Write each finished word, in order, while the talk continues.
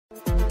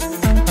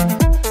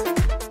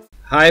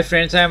Hi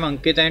friends, I am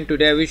Ankit and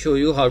today I will show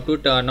you how to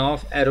turn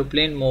off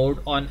aeroplane mode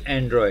on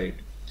Android.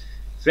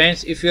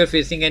 Friends, if you are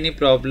facing any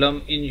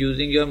problem in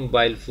using your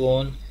mobile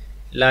phone,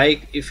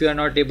 like if you are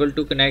not able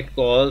to connect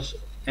calls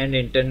and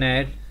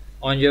internet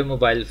on your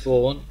mobile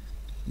phone,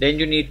 then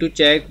you need to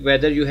check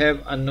whether you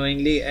have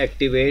unknowingly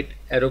activate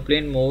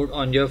aeroplane mode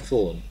on your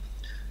phone.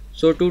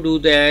 So to do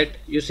that,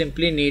 you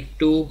simply need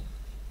to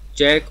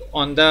check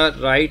on the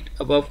right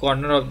above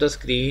corner of the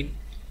screen.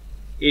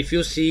 If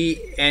you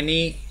see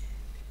any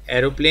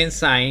aeroplane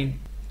sign,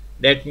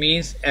 that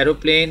means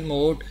aeroplane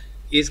mode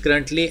is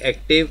currently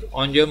active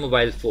on your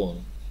mobile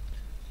phone.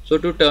 So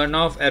to turn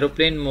off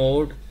aeroplane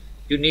mode,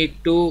 you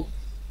need to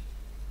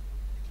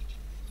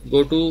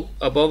go to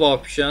above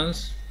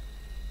options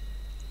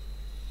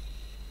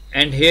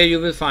and here you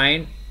will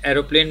find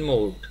aeroplane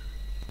mode.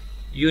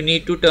 You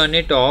need to turn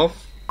it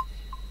off.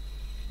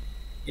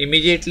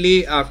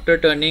 Immediately after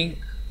turning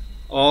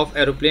off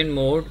aeroplane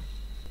mode,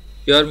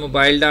 your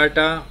mobile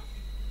data,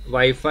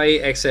 Wi-Fi,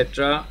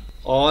 etc.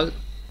 all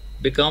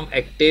become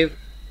active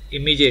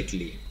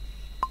immediately.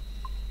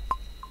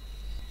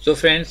 So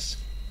friends,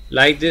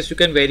 like this you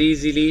can very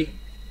easily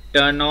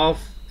turn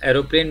off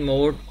aeroplane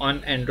mode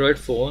on Android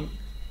phone.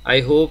 I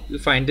hope you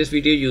find this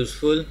video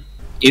useful.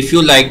 If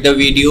you like the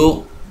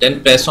video,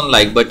 then press on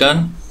like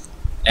button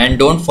and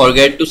don't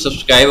forget to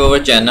subscribe our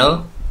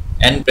channel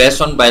and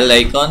press on bell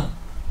icon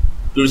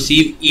to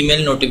receive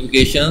email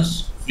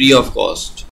notifications free of cost.